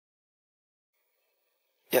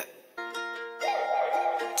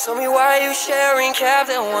Tell me why you sharing cabs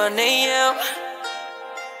at 1 AM,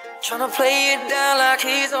 tryna play it down like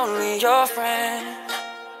he's only your friend.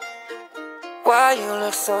 Why you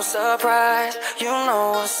look so surprised? You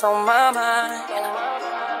know what's on my mind.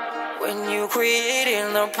 When you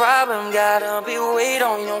creating the problem, gotta be weight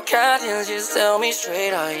on your conscience. Just tell me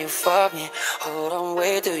straight, are you fucking? Hold on,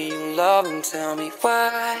 wait, do you love him? Tell me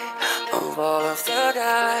why, of all of the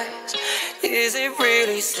guys, is it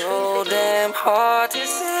really so damn hard to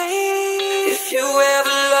say? If you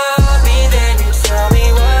ever love me, then you tell me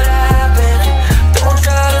what happened. Don't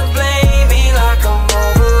try to blame me like I'm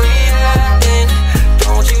overreacting.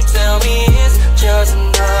 Don't you tell me it's just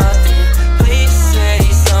nothing. Please say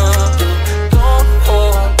something. Don't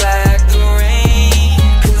hold back the rain,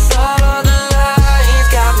 'cause all of the lies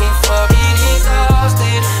got me fucking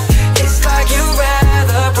exhausted. It's like you'd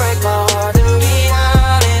rather break my heart than be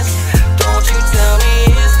honest. Don't you tell me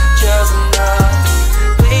it's just nothing.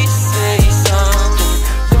 Please say something.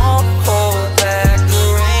 Don't hold back the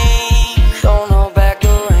rain. Don't hold back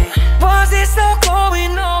the rain. Was this all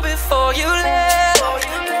going on before you left?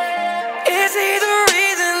 Is he the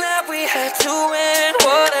reason that we had to end?